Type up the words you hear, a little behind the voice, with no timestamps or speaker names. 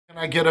Can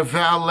I get a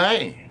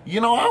valet?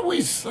 You know, I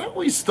always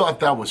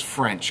thought that was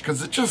French,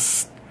 because it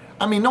just,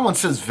 I mean, no one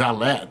says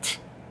valet.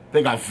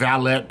 They got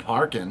valet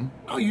parking.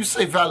 No, you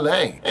say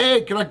valet. Hey,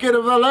 can I get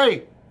a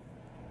valet?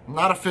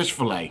 Not a fish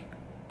fillet,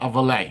 a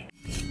valet.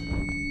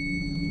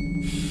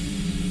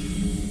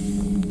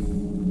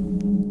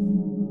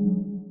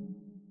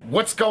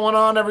 What's going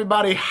on,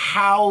 everybody?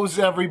 How's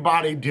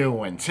everybody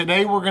doing?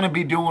 Today we're going to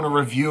be doing a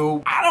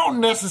review. I don't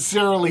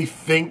necessarily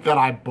think that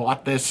I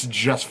bought this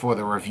just for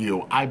the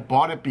review. I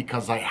bought it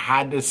because I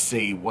had to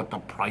see what the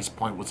price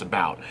point was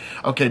about.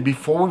 Okay,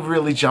 before we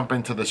really jump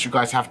into this, you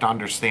guys have to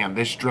understand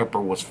this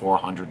dripper was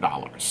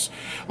 $400.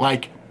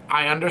 Like,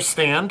 I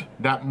understand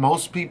that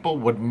most people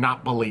would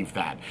not believe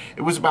that.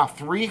 It was about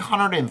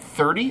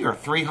 330 or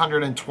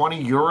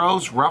 320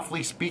 euros,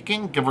 roughly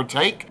speaking, give or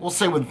take. We'll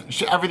say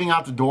with everything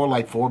out the door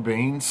like 4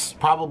 beans,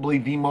 probably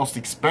the most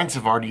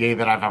expensive RDA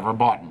that I've ever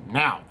bought.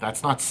 Now,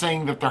 that's not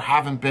saying that there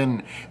haven't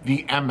been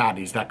the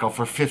M-Matties that go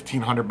for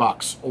 1,500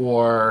 bucks,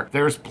 or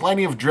there's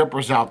plenty of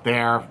drippers out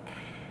there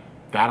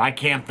that I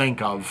can't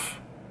think of.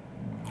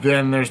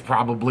 Then there's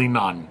probably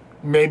none.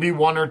 Maybe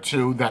 1 or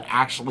 2 that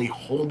actually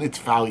hold its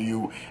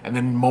value and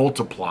then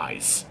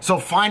multiplies. So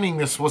finding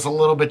this was a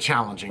little bit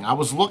challenging. I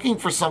was looking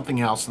for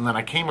something else and then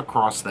I came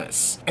across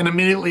this. And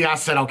immediately I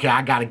said, okay,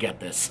 I gotta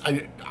get this.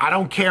 I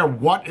don't care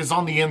what is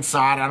on the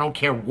inside. I don't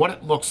care what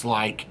it looks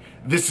like.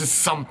 This is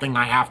something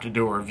I have to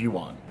do a review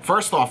on.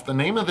 First off, the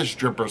name of this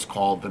dripper is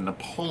called the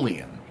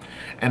Napoleon.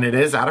 And it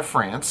is out of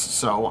France,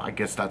 so I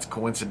guess that's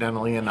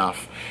coincidentally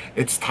enough.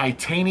 It's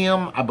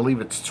titanium, I believe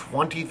it's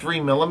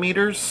 23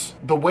 millimeters.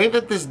 The way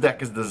that this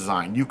deck is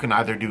designed, you can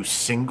either do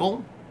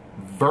single,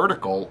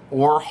 vertical,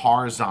 or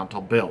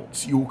horizontal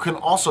builds. You can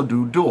also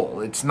do dual.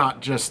 It's not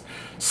just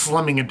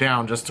slimming it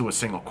down just to a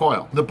single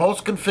coil. The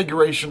bolt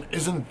configuration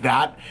isn't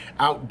that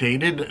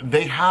outdated.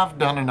 They have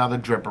done another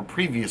dripper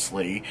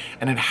previously,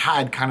 and it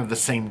had kind of the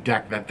same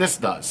deck that this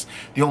does.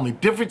 The only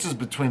differences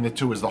between the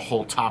two is the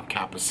whole top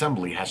cap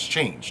assembly has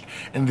changed,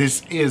 and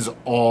this is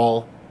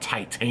all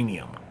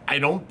titanium. I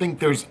don't think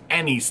there's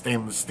any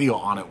stainless steel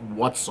on it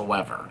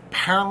whatsoever.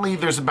 Apparently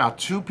there's about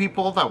 2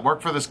 people that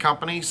work for this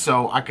company,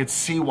 so I could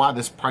see why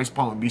this price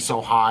point would be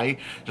so high,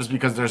 just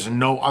because there's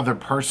no other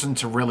person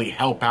to really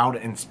help out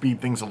and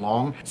speed things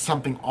along.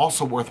 Something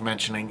also worth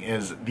mentioning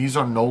is these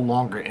are no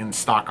longer in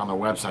stock on their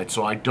website,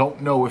 so I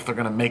don't know if they're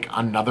gonna make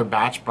another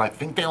batch, but I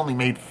think they only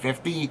made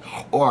 50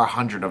 or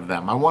 100 of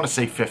them. I wanna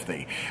say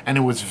 50, and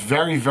it was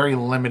very, very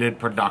limited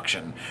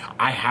production.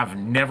 I have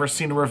never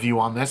seen a review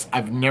on this.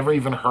 I've never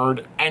even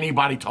heard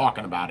anybody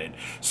talking about it.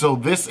 So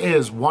this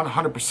is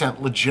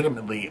 100%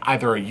 legitimately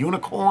either a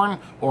unicorn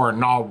or a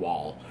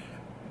narwhal.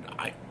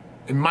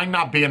 It might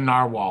not be a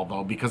narwhal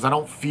though, because I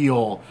don't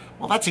feel,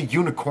 well, that's a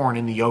unicorn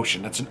in the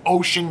ocean. That's an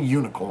ocean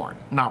unicorn.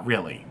 Not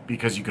really,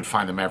 because you could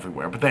find them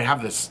everywhere, but they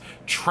have this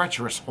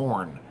treacherous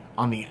horn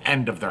on the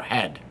end of their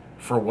head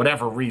for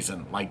whatever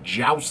reason, like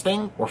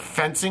jousting or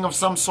fencing of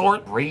some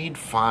sort. Grade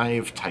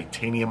 5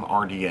 titanium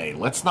RDA.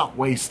 Let's not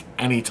waste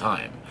any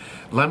time.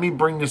 Let me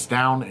bring this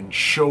down and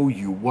show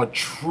you what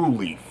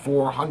truly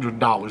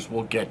 $400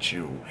 will get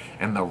you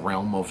in the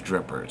realm of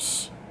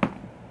drippers.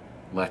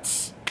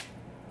 Let's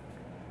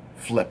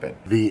flip it.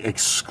 The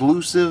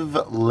exclusive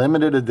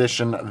limited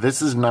edition,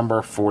 this is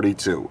number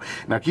 42.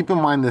 Now keep in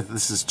mind that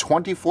this is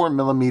 24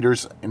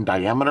 millimeters in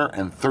diameter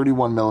and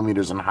 31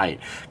 millimeters in height.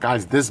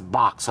 Guys, this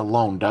box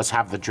alone does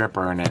have the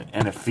dripper in it,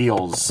 and it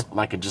feels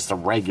like just a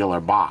regular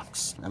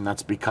box, and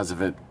that's because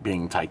of it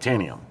being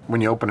titanium.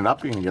 When you open it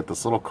up, you're going to get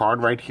this little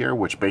card right here,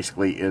 which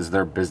basically is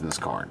their business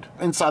card.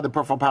 Inside the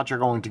peripheral pouch, you're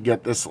going to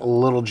get this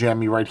little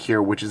jammy right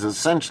here, which is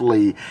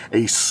essentially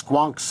a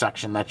squonk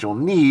section that you'll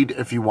need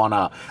if you want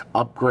to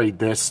upgrade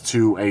this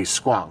to a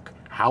squonk.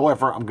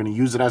 However, I'm going to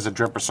use it as a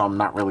dripper, so I'm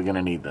not really going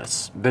to need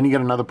this. Then you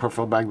get another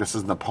peripheral bag. This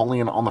is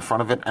Napoleon on the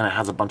front of it, and it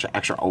has a bunch of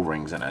extra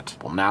O-rings in it.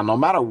 Well, now, no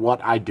matter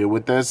what I do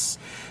with this,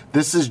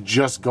 this is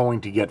just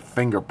going to get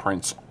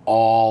fingerprints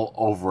all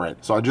over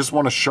it. So I just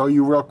want to show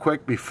you real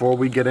quick before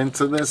we get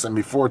into this and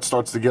before it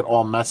starts to get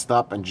all messed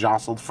up and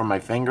jostled from my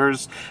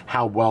fingers,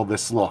 how well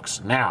this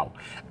looks. Now,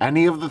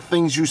 any of the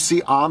things you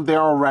see on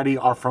there already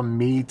are from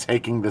me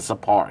taking this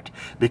apart,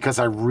 because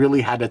I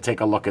really had to take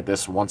a look at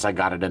this once I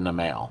got it in the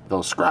mail.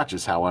 Those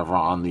scratches, however,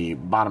 on the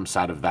bottom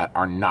side of that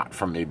are not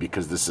from me,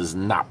 because this has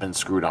not been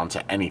screwed onto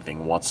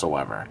anything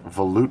whatsoever.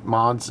 Volute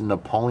Modz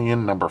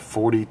Napoleon number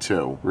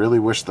 42. Really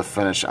wish the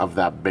finish of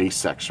that base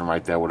section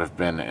right there would have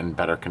been in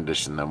better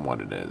condition than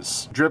what it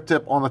is. Drip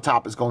tip on the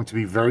top is going to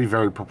be very,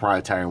 very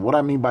proprietary. And what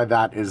I mean by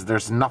that is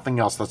there's nothing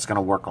else that's going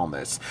to work on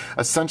this.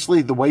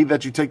 Essentially, the way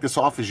that you take this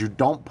off is you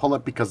don't pull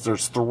it because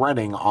there's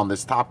threading on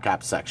this top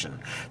cap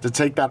section. To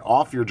take that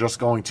off, you're just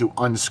going to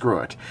unscrew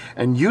it.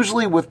 And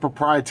usually with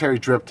proprietary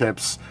drip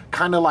tips,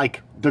 kind of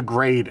like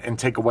degrade and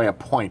take away a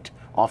point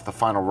off the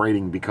final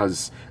rating,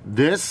 because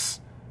this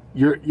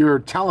You're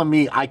telling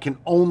me I can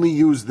only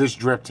use this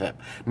drip tip.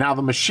 Now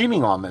the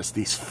machining on this,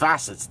 these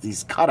facets,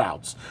 these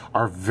cutouts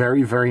are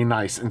very, very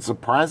nice. And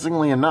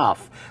surprisingly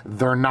enough,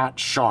 they're not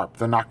sharp.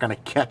 They're not going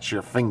to catch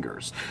your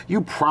fingers.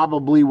 You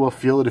probably will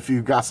feel it if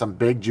you've got some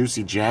big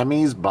juicy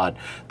jammies, but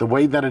the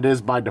way that it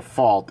is by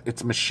default,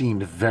 it's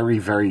machined very,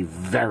 very,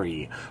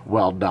 very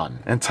well done.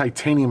 And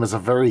titanium is a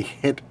very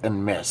hit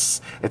and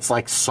miss. It's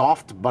like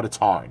soft, but it's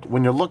hard.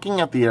 When you're looking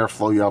at the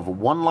airflow, you have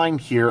one line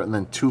here and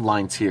then two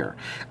lines here.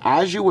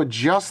 As you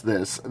adjust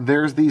this,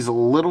 there's these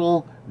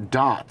little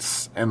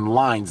dots and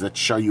lines that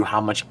show you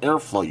how much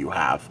airflow you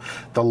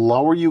have. The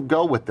lower you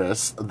go with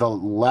this, the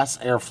less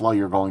airflow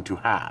you're going to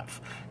have.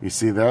 You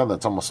see there,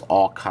 that's almost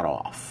all cut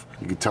off.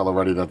 You can tell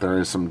already that there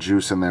is some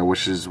juice in there,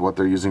 which is what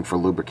they're using for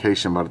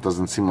lubrication, but it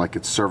doesn't seem like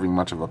it's serving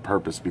much of a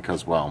purpose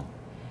because, well,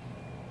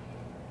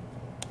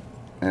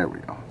 there we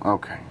go.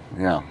 Okay,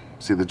 yeah.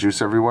 See the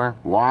juice everywhere?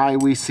 Why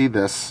we see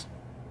this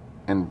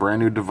in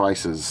brand new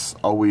devices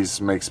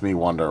always makes me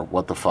wonder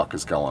what the fuck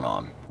is going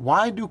on.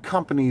 Why do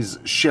companies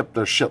ship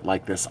their shit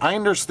like this? I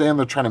understand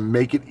they're trying to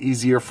make it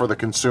easier for the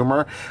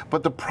consumer,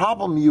 but the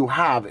problem you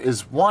have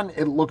is, one,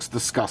 it looks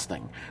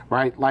disgusting,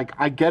 right? Like,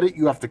 I get it,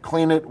 you have to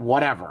clean it,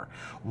 whatever.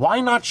 Why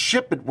not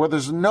ship it where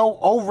there's no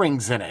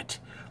O-rings in it?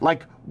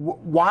 Like,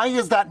 why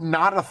is that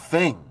not a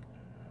thing?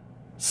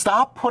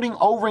 Stop putting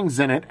O-rings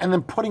in it and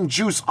then putting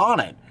juice on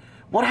it.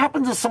 What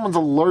happens if someone's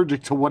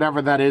allergic to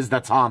whatever that is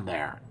that's on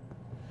there?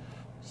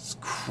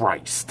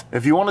 Christ.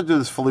 If you want to do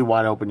this fully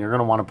wide open, you're going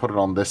to want to put it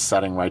on this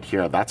setting right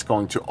here. That's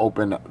going to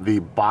open the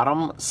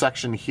bottom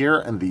section here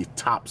and the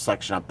top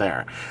section up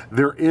there.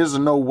 There is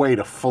no way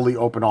to fully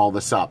open all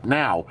this up.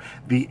 Now,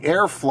 the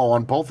airflow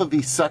on both of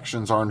these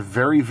sections are in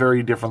very,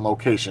 very different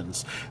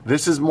locations.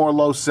 This is more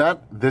low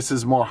set, this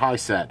is more high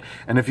set.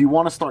 And if you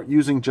want to start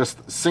using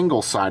just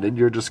single-sided,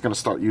 you're just going to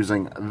start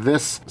using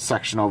this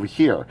section over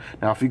here.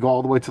 Now, if you go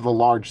all the way to the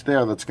large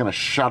there, that's going to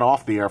shut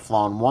off the airflow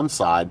on one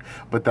side,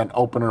 but then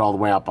open it all the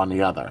way up on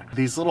the other.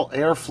 These little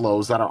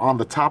airflows that are on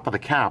the top of the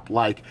cap,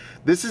 like,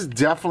 this is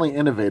definitely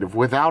innovative,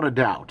 without a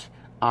doubt.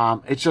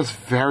 It's just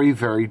very,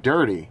 very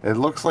dirty. It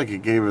looks like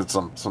it gave it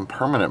some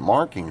permanent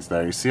markings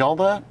there. You see all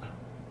that?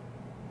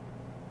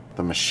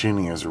 The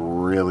machining is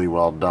really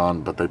well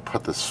done, but they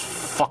put this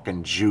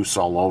fucking juice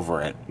all over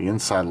it. The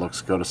inside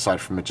looks good aside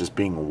from it just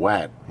being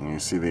wet. And you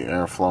see the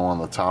airflow on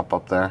the top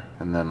up there,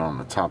 and then on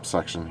the top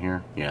section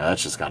here. Yeah,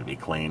 that's just got to be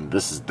cleaned.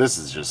 This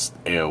is just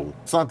ew.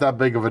 It's not that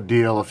big of a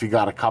deal if you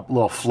got a couple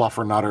little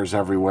fluffer nutters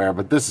everywhere,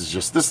 but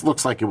this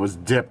looks like it was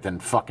dipped in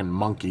fucking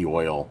monkey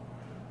oil.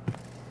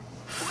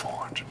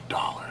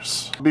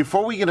 $400.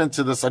 Before we get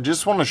into this, I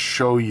just want to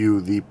show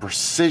you the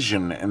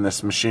precision in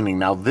this machining.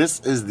 Now, this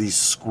is the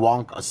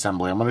squonk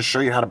assembly. I'm going to show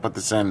you how to put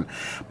this in,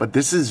 but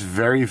this is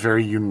very,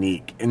 very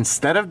unique.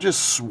 Instead of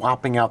just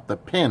swapping out the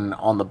pin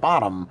on the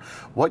bottom,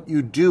 what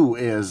you do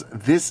is,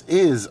 this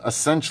is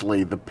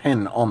essentially the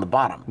pin on the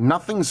bottom.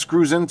 Nothing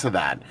screws into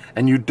that,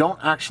 and you don't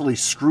actually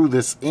screw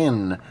this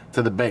in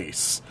to the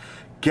base.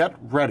 Get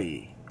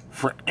ready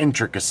for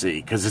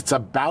intricacy, because it's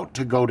about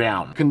to go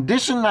down. The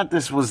condition that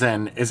this was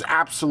in is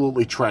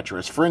absolutely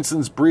treacherous. For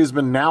instance, Bree's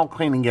been now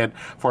cleaning it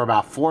for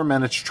about 4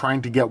 minutes,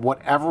 trying to get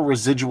whatever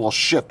residual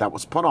shit that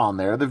was put on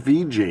there, the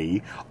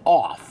VG,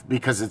 off,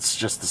 because it's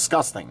just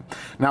disgusting.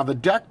 Now, the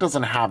deck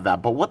doesn't have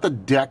that, but what the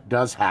deck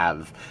does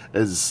have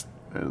is,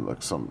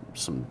 look, some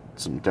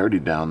dirty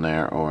down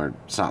there or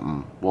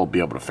something. We'll be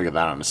able to figure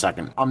that out in a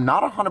second. I'm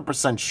not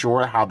 100%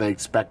 sure how they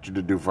expect you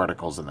to do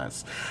verticals in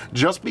this,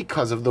 just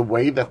because of the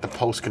way that the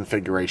post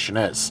configuration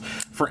is.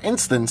 For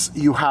instance,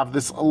 you have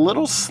this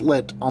little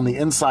slit on the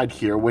inside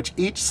here, which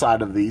each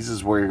side of these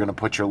is where you're going to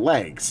put your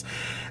legs.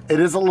 It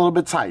is a little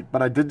bit tight,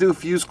 but I did do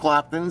fuse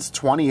Claptons,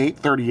 28,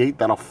 38,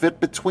 that'll fit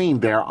between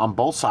there on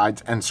both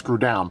sides and screw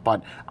down,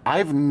 but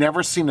I've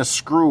never seen a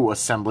screw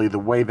assembly the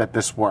way that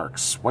this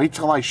works. Wait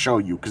till I show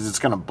you, because it's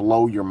going to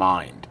blow your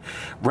mind.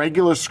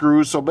 Regular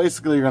screws, so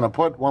basically you're going to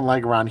put one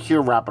leg around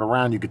here, wrap it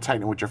around, you can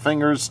tighten it with your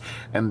fingers,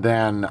 and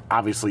then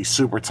obviously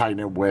super tighten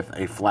it with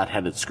a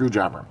flat-headed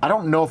screwdriver. I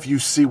don't know if you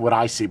see what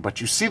I see,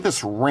 but you see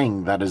this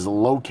ring that is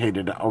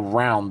located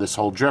around this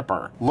whole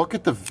dripper. Look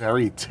at the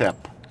very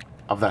tip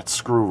of that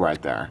screw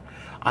right there.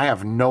 I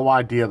have no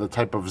idea the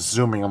type of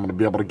zooming I'm going to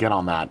be able to get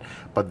on that,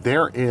 but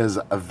there is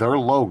their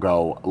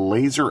logo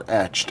laser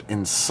etched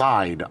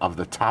inside of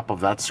the top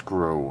of that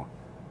screw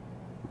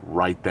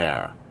right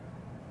there.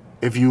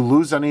 If you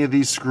lose any of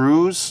these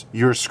screws,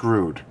 you're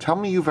screwed. Tell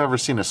me you've ever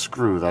seen a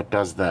screw that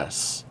does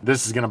this.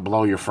 This is going to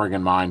blow your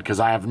friggin' mind, because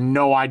I have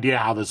no idea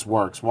how this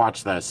works.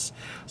 Watch this.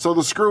 So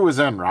the screw is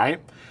in,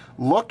 right?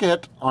 Look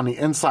at on the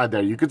inside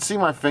there. You can see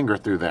my finger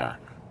through there.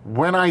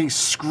 When I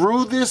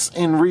screw this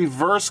in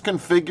reverse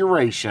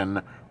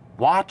configuration,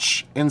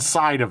 watch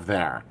inside of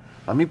there.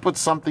 Let me put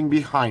something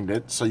behind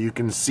it so you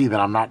can see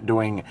that I'm not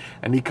doing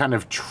any kind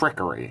of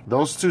trickery.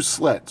 Those two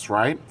slits,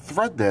 right?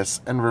 Thread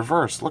this in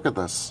reverse. Look at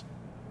this.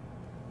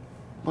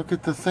 Look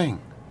at the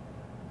thing.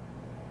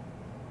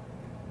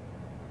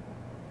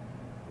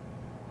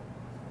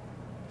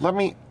 Let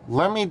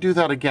me do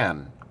that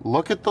again.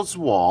 look at those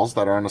walls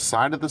that are on the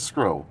side of the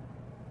screw.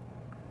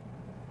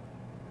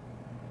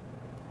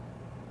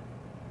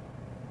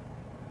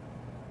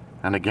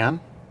 And again,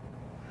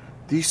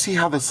 do you see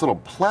how this little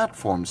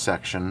platform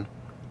section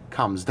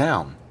comes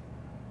down?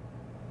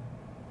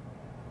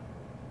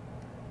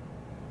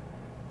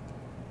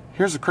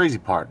 Here's the crazy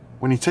part.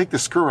 When you take the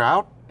screw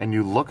out and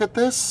you look at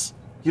this,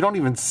 you don't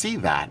even see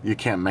that. You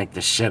can't make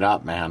this shit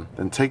up, man.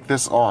 Then take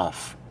this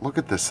off. Look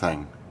at this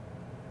thing.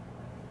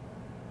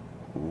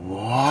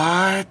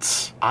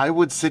 What? I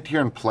would sit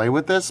here and play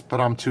with this,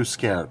 but I'm too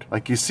scared.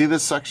 Like, you see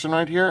this section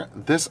right here?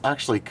 This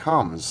actually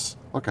comes.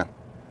 Look at.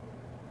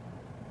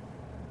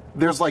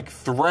 There's like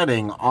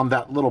threading on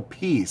that little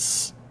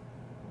piece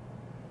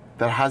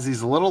that has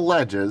these little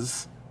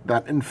ledges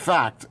that in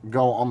fact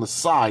go on the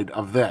side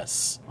of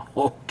this.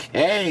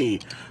 Okay,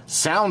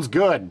 sounds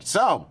good.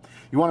 So,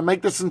 you want to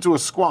make this into a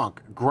squonk.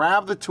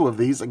 Grab the two of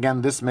these.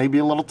 Again, this may be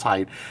a little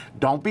tight.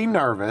 Don't be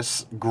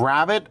nervous.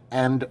 Grab it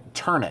and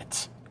turn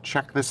it.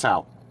 Check this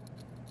out.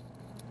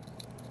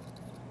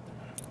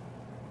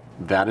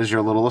 That is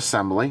your little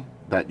assembly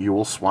that you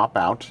will swap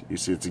out. You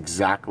see, it's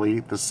exactly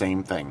the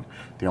same thing.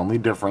 The only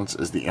difference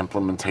is the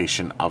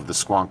implementation of the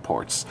squonk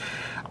ports.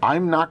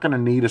 I'm not going to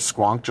need a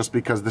squonk just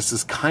because this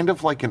is kind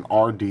of like an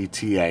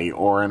RDTA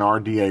or an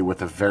RDA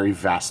with a very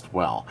vast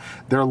well.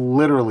 They're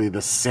literally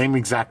the same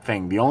exact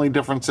thing. The only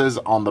difference is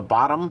on the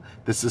bottom,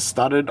 this is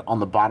studded. On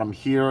the bottom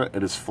here,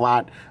 it is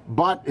flat.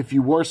 But if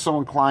you were so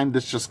inclined,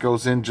 this just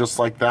goes in just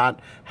like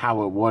that,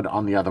 how it would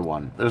on the other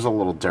one. There's a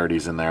little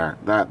dirties in there.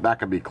 That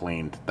could be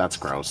cleaned. That's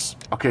gross.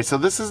 Okay, so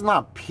this is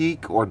not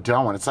Peak or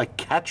Delwyn. It's like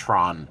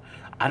Ketron.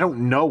 I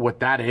don't know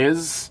what that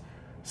is.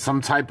 Some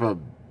type of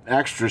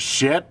extra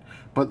shit.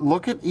 But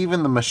look at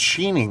even the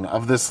machining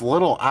of this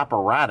little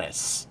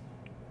apparatus.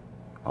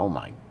 Oh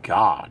my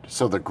God.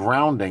 So the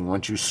grounding,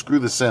 once you screw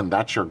this in,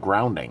 that's your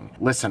grounding.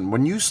 Listen,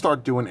 when you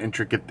start doing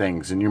intricate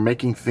things and you're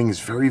making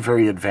things very,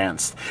 very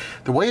advanced,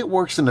 the way it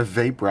works in the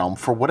vape realm,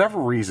 for whatever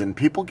reason,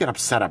 people get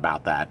upset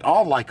about that.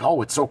 Oh, like,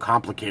 oh, it's so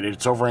complicated,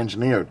 it's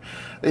over-engineered.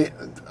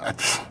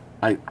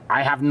 I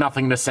have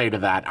nothing to say to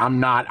that.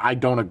 I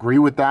don't agree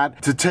with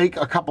that. To take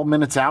a couple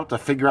minutes out to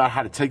figure out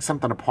how to take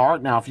something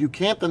apart. Now, if you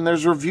can't, then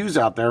there's reviews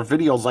out there,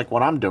 videos like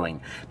what I'm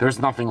doing. There's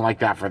nothing like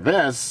that for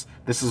this.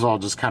 This is all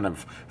just kind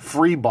of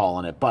free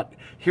balling it. But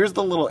here's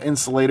the little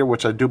insulator,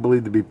 which I do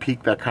believe to be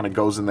Peak, that kind of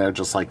goes in there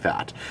just like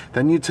that.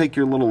 Then you take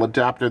your little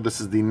adapter.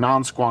 This is the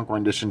non-squonk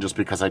rendition just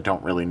because I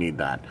don't really need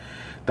that.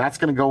 That's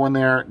going to go in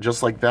there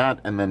just like that.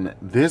 And then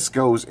this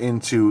goes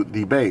into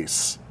the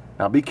base.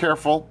 Now, be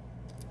careful.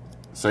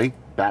 See,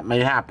 that may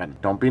happen.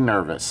 Don't be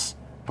nervous.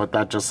 Put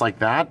that just like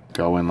that,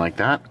 go in like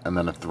that, and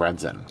then it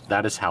threads in.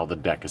 That is how the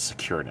deck is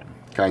secured in.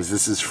 Guys,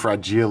 this is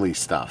fragile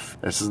stuff.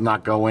 This is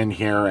not go in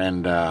here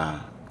and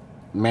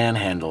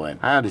manhandle it.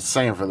 I had a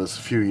saying for this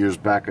a few years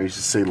back. I used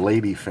to say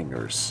lady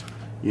fingers.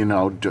 You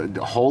know,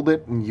 hold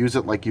it and use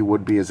it like you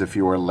would be as if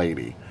you were a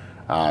lady.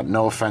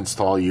 No offense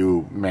to all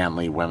you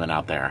manly women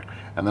out there.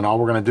 And then all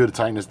we're going to do to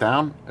tighten this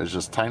down is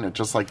just tighten it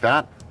just like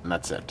that, and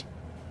that's it.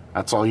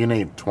 That's all you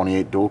need.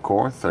 28 dual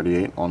core,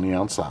 38 on the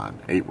outside.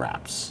 8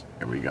 wraps.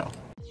 Here we go.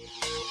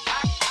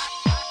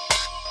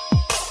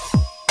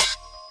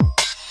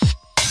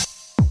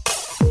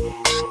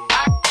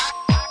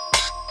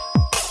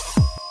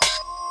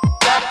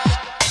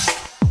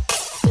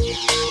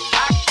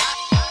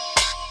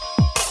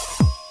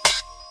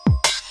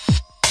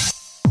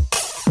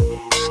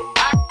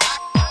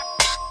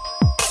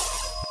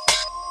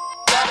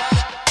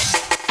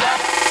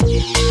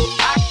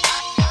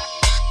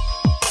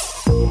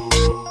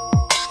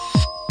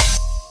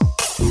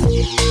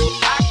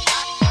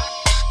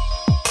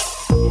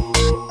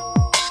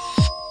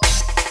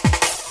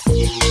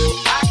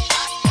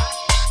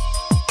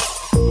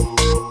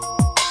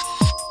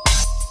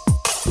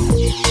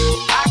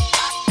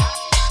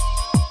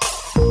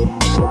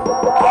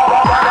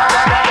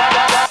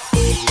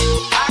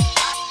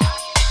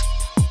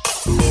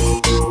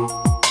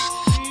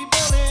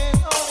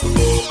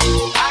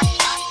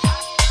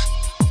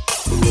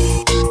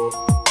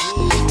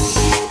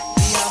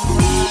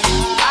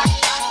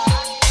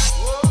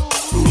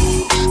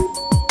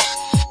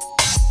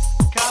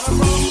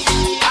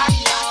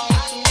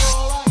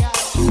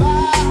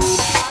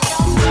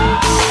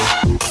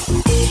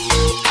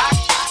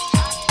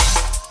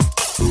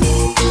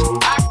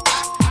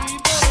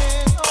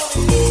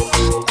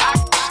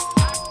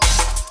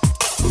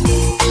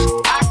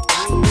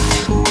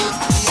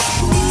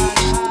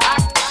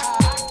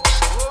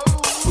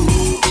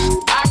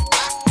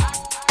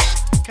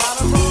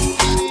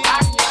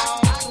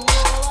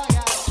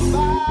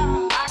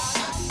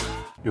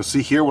 You'll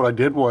see here what I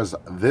did was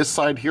this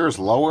side here is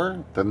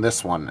lower than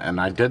this one, and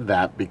I did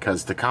that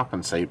because to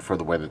compensate for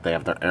the way that they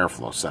have their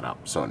airflow set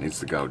up. So it needs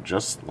to go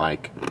just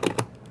like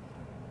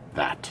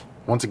that.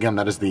 Once again,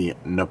 that is the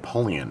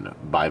Napoleon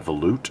by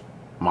Volute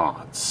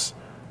Modz.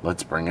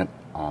 Let's bring it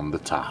on the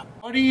top.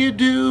 What do you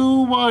do?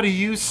 What do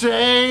you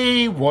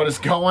say? What is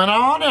going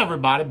on,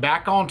 everybody?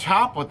 Back on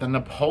top with the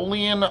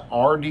Napoleon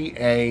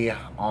RDA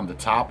on the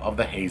top of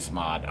the Haze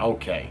mod.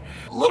 Okay,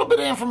 a little bit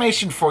of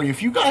information for you.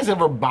 If you guys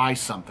ever buy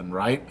something,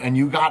 right, and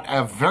you got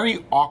a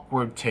very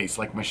awkward taste,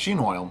 like machine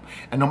oil,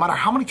 and no matter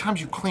how many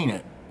times you clean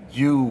it,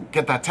 you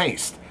get that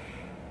taste.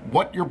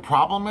 What your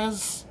problem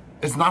is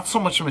not so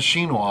much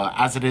machine oil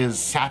as it is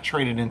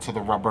saturated into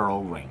the rubber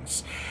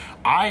O-rings.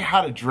 I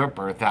had a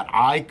dripper that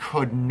I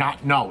could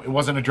not, no, it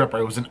wasn't a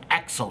dripper, it was an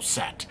exo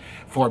set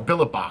for a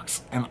billet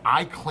box, and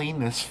I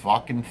cleaned this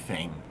fucking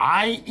thing.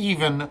 I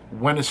even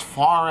went as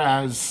far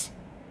as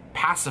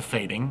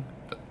pacivating,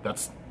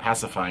 that's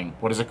pacifying,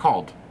 what is it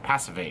called?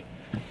 Passivate.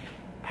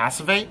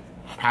 Passivate?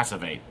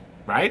 Passivate.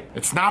 Right?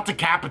 It's not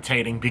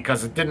decapitating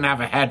because it didn't have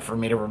a head for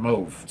me to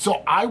remove.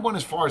 So I went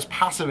as far as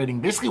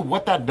passivating. Basically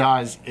what that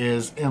does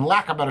is, in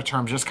lack of better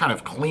terms, just kind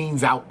of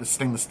cleans out the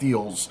stainless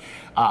steel's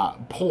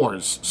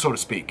pores, so to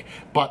speak.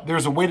 But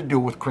there's a way to do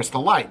it with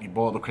Crystal Light. You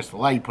boil the Crystal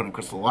Light, you put in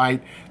Crystal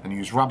Light, then you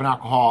use rubbing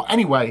alcohol.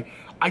 Anyway,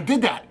 I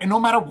did that, and no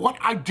matter what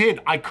I did,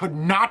 I could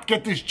not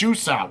get this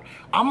juice out.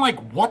 I'm like,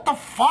 what the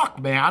fuck,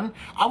 man?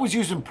 I was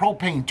using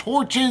propane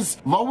torches.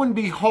 Lo and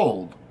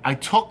behold, I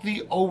took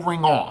the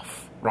O-ring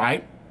off,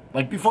 right?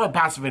 Like before I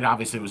passivated,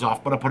 obviously it was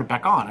off, but I put it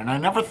back on. And I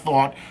never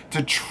thought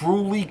to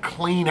truly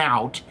clean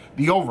out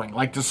the O-ring,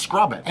 like to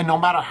scrub it. And no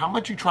matter how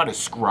much you try to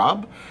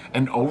scrub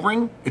an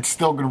O-ring, it's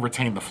still gonna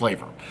retain the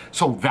flavor.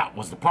 So that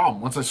was the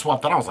problem. Once I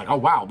swapped that, I was like, oh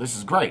wow, this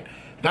is great.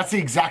 That's the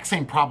exact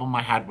same problem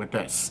I had with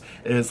this,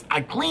 is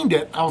I cleaned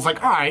it, I was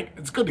like, all right,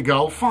 it's good to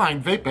go,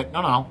 fine, vape it.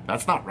 No,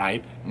 that's not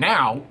right.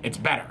 Now, it's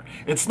better.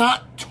 It's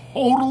not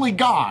totally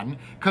gone,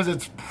 because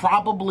it's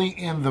probably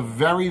in the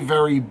very,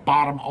 very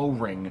bottom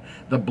O-ring,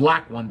 the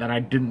black one that I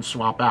didn't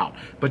swap out.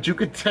 But you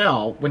could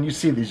tell, when you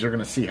see these, you're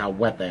gonna see how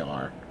wet they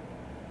are.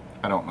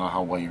 I don't know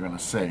how well you're gonna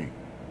see,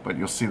 but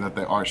you'll see that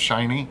they are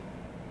shiny.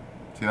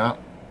 See that?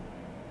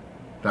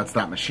 That's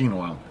that machine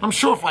oil. I'm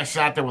sure if I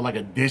sat there with like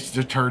a dish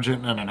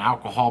detergent and an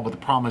alcohol, but the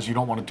problem is you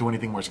don't want to do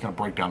anything where it's going to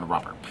break down the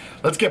rubber.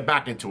 Let's get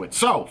back into it.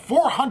 So,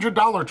 $400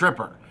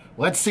 dripper.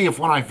 Let's see if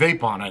when I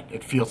vape on it,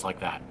 it feels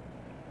like that.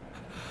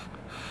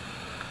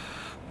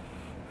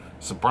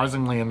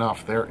 Surprisingly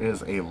enough, there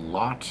is a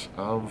lot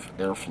of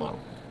airflow.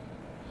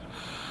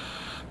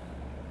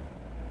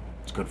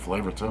 It's good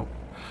flavor too.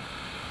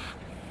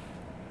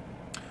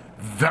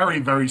 Very,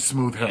 very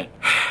smooth hit.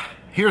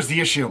 Here's the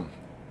issue.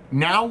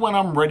 Now when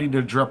I'm ready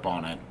to drip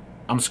on it,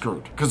 I'm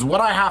screwed. Because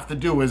what I have to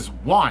do is,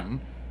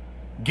 one,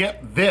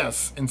 get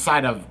this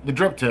inside of the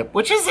drip tip,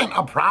 which isn't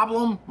a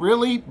problem,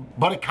 really,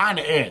 but it kind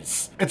of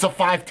is. It's a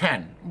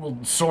 510, well,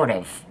 sort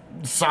of,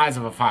 size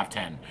of a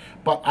 510.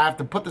 But I have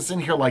to put this in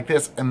here like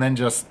this and then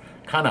just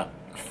kind of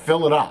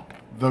fill it up.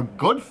 The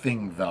good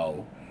thing,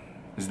 though,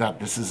 is that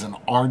this is an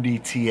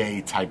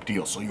RDA type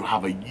deal, so you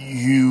have a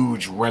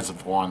huge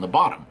reservoir on the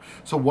bottom.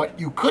 So what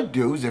you could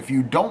do is, if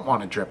you don't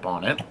want to drip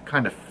on it,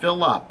 kind of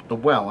fill up the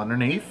well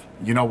underneath.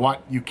 You know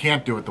what? You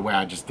can't do it the way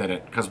I just did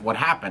it, because what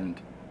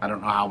happened, I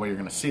don't know how well you're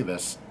going to see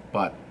this,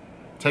 but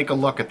take a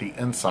look at the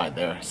inside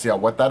there. See how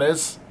wet that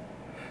is?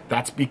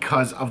 That's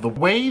because of the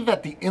way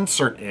that the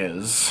insert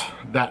is,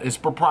 that is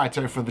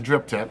proprietary for the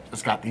drip tip.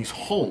 It's got these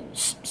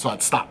holes, so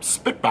it stops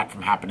spitback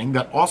from happening.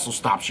 That also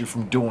stops you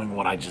from doing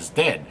what I just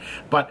did.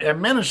 But I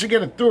managed to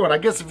get it through it. I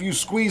guess if you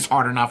squeeze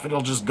hard enough,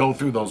 it'll just go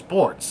through those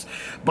ports.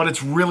 But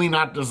it's really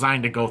not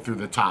designed to go through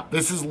the top.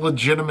 This is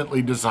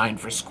legitimately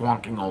designed for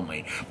squonking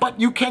only. But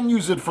you can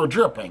use it for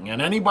dripping.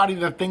 And anybody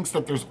that thinks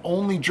that there's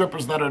only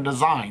drippers that are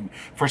designed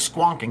for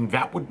squonking,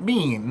 that would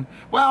mean,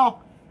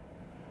 well,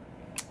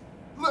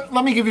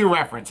 let me give you a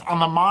reference. On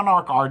the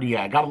Monarch RDA,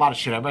 I got a lot of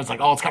shit. Everybody's like,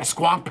 oh, it's got a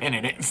squonk pin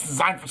in it. It's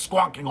designed for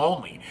squonking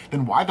only.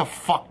 Then why the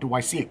fuck do I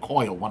see a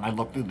coil when I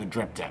look through the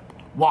drip tip?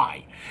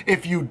 Why?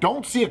 If you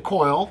don't see a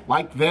coil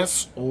like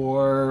this,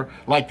 or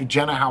like the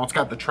Jenna, how it's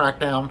got the track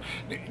down,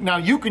 now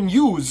you can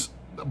use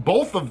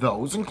both of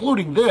those,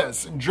 including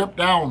this, and drip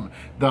down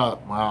the,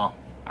 well,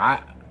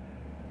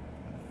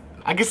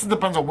 I guess it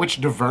depends on which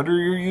diverter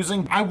you're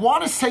using. I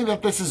want to say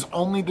that this is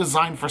only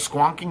designed for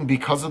squonking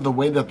because of the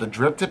way that the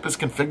drip tip is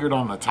configured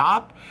on the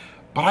top,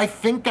 but I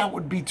think that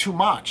would be too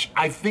much.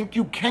 I think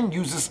you can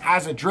use this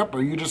as a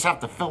dripper, you just have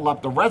to fill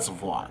up the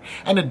reservoir.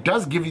 And it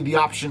does give you the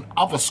option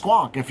of a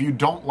squonk if you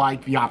don't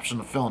like the option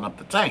of filling up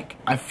the tank.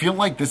 I feel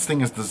like this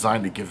thing is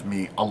designed to give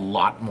me a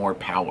lot more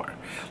power.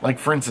 Like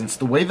for instance,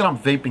 the way that I'm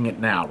vaping it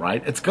now,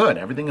 right? It's good,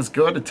 everything is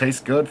good, it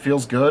tastes good,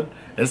 feels good,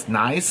 it's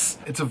nice.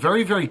 It's a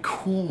very, very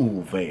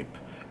cool vape.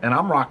 And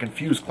I'm rocking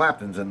fused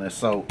Claptons in this,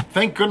 so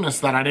thank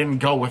goodness that I didn't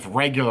go with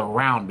regular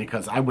round,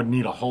 because I would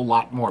need a whole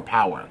lot more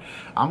power.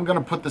 I'm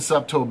gonna put this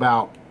up to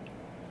about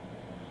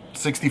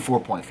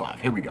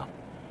 64.5. Here we go.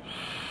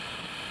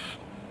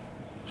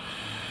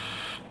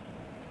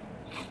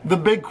 The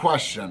big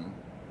question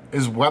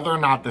is whether or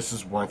not this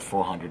is worth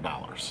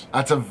 $400.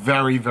 That's a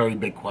very, very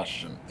big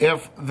question.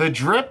 If the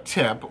drip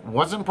tip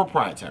wasn't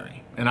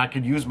proprietary, and I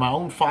could use my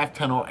own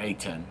 510 or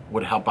A10,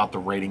 would help out the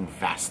rating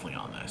vastly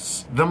on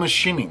this. The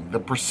machining, the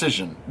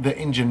precision, the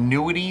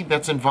ingenuity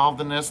that's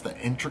involved in this, the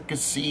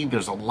intricacy,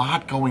 there's a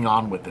lot going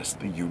on with this.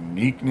 The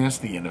uniqueness,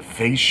 the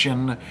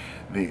innovation,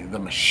 the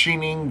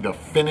machining, the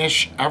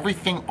finish,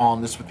 everything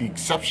on this, with the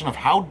exception of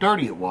how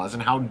dirty it was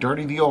and how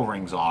dirty the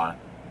O-rings are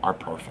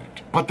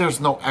perfect. But there's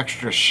no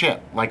extra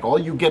shit. Like, all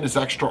you get is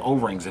extra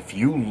O-rings. If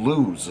you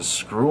lose a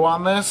screw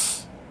on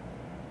this,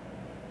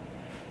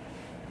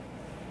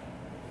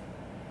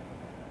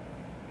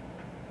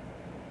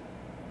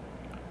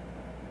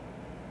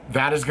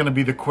 that is going to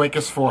be the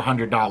quickest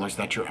 $400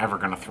 that you're ever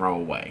going to throw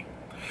away.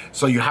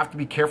 So you have to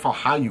be careful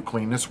how you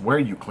clean this, where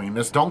you clean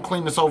this. Don't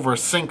clean this over a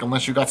sink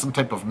unless you got some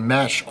type of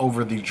mesh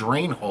over the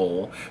drain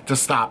hole to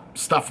stop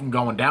stuff from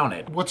going down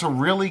it. What's a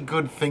really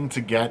good thing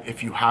to get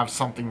if you have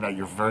something that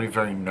you're very,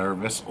 very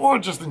nervous, or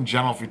just in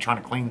general if you're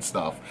trying to clean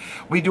stuff.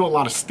 We do a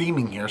lot of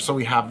steaming here, so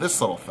we have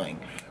this little thing.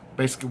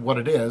 Basically what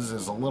it is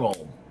a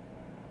little,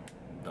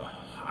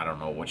 I don't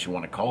know what you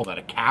want to call that,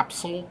 a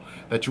capsule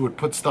that you would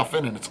put stuff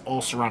in, and it's all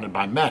surrounded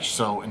by mesh.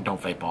 So, and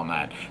don't vape on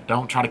that.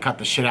 Don't try to cut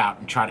the shit out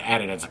and try to add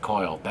it as a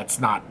coil. That's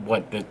not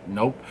what the,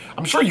 nope.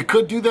 I'm sure you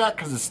could do that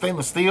because it's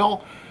stainless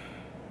steel.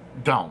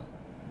 Don't.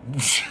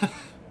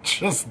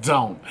 Just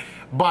don't.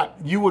 But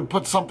you would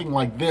put something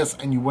like this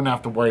and you wouldn't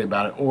have to worry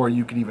about it. Or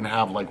you could even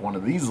have like one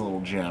of these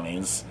little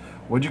jammies.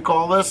 What'd you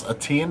call this? A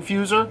tea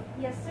infuser?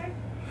 Yes, sir.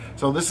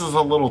 So this is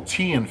a little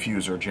tea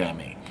infuser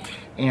jammy.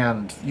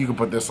 And you can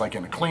put this like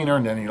in a cleaner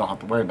and then you don't have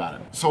to worry about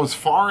it. So as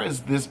far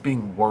as this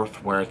being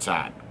worth where it's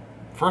at,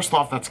 first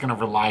off, that's going to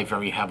rely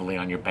very heavily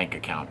on your bank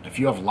account. If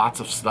you have lots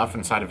of stuff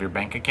inside of your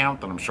bank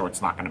account, then I'm sure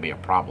it's not going to be a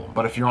problem.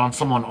 But if you're on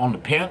someone on the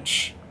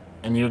pinch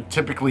and you're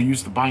typically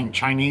used to buying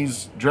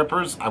Chinese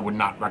drippers, I would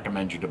not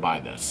recommend you to buy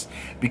this.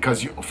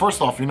 Because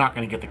first off, you're not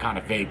going to get the kind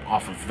of vape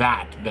off of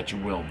that you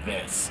will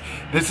this.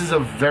 This is a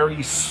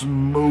very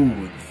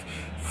smooth,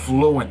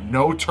 fluent,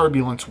 no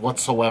turbulence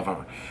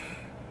whatsoever,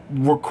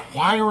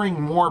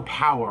 requiring more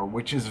power,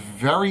 which is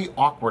very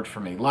awkward for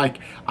me. Like,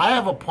 I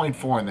have a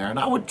 0.4 in there, and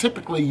I would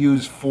typically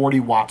use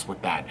 40 watts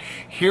with that.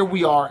 Here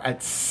we are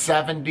at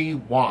 70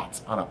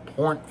 watts on a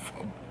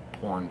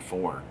porn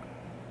 4.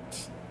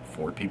 It's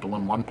 4 people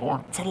in one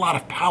porn. It's a lot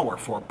of power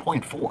for a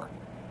 0.4.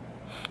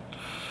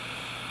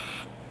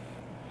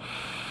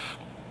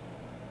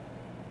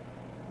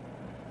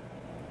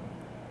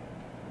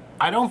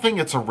 I don't think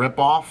it's a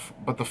ripoff,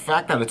 but the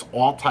fact that it's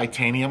all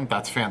titanium,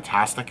 that's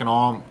fantastic and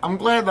all. I'm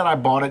glad that I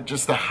bought it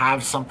just to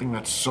have something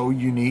that's so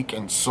unique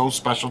and so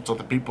special to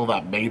the people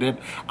that made it.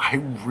 I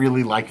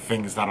really like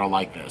things that are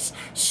like this.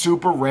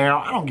 Super rare.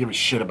 I don't give a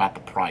shit about the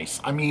price.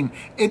 I mean,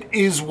 it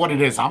is what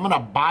it is. I'm going to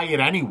buy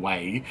it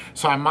anyway,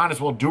 so I might as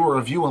well do a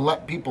review and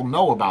let people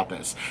know about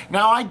this.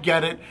 Now, I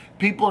get it.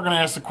 People are going to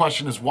ask the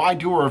question is, why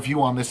do a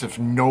review on this if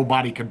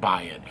nobody could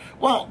buy it?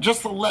 Well,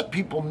 just to let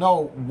people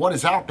know what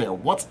is out there,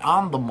 what's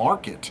on the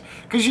market.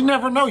 Because you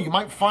never know. You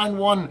might find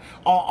one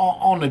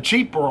on a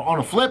cheap or on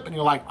a flip, and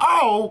you're like,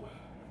 oh,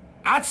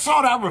 I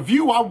saw that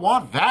review. I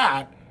want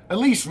that. At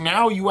least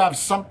now you have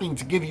something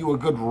to give you a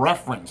good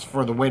reference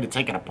for the way to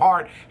take it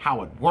apart,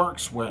 how it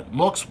works, where it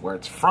looks, where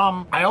it's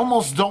from. I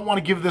almost don't want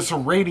to give this a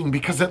rating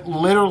because it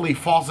literally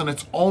falls in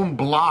its own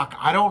block.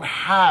 I don't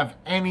have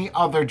any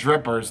other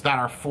drippers that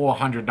are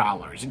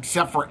 $400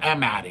 except for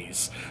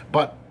M-Addies.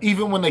 But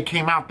even when they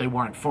came out, they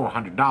weren't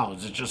 $400.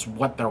 It's just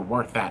what they're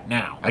worth at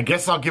now. I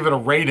guess I'll give it a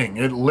rating.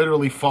 It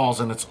literally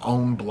falls in its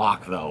own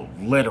block though,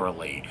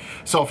 literally.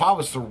 So if I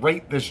was to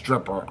rate this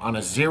dripper on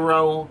a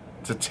 0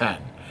 to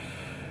 10,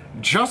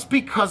 just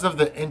because of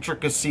the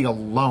intricacy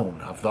alone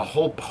of the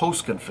whole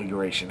post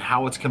configuration,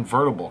 how it's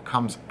convertible,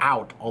 comes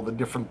out, all the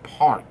different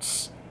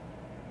parts,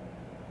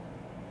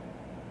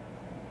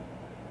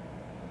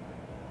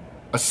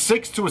 a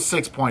 6 to a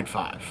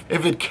 6.5.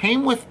 If it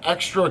came with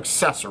extra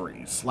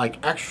accessories,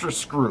 like extra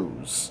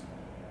screws,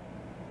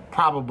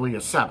 probably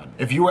a 7.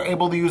 If you were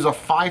able to use a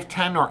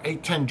 510 or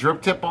 810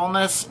 drip tip on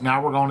this, now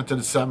we're going into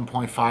the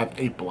 7.5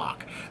 8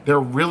 block. There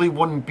really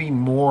wouldn't be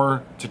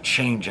more to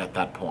change at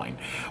that point.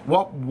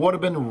 What would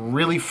have been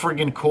really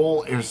friggin'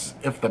 cool is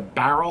if the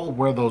barrel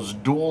where those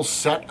dual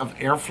set of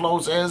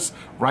airflows is,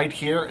 right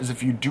here, is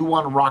if you do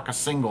want to rock a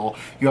single,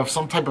 you have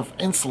some type of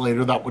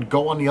insulator that would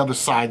go on the other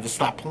side to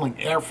stop pulling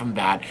air from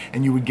that,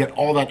 and you would get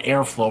all that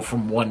airflow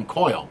from one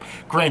coil.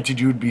 Granted,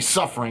 you would be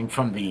suffering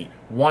from the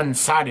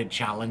one-sided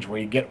challenge where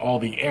you get all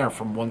the air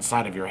from one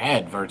side of your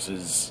head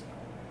versus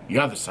the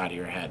other side of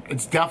your head.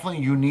 It's definitely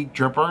a unique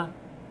dripper,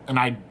 and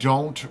I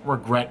don't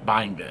regret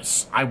buying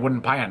this. I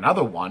wouldn't buy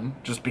another one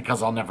just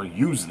because I'll never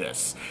use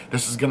this.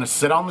 This is going to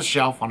sit on the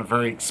shelf on a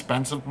very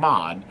expensive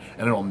mod,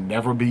 and it'll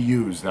never be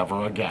used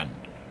ever again.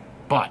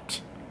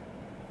 But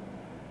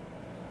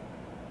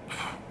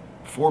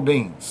 4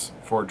 beans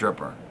for a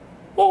dripper.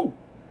 Woo!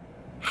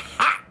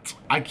 Hot!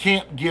 I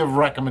can't give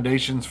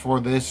recommendations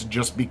for this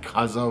just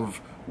because of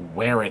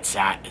where it's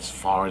at as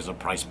far as the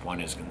price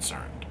point is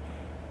concerned.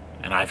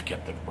 And I've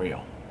kept it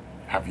real.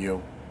 Have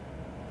you?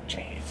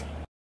 Jeez.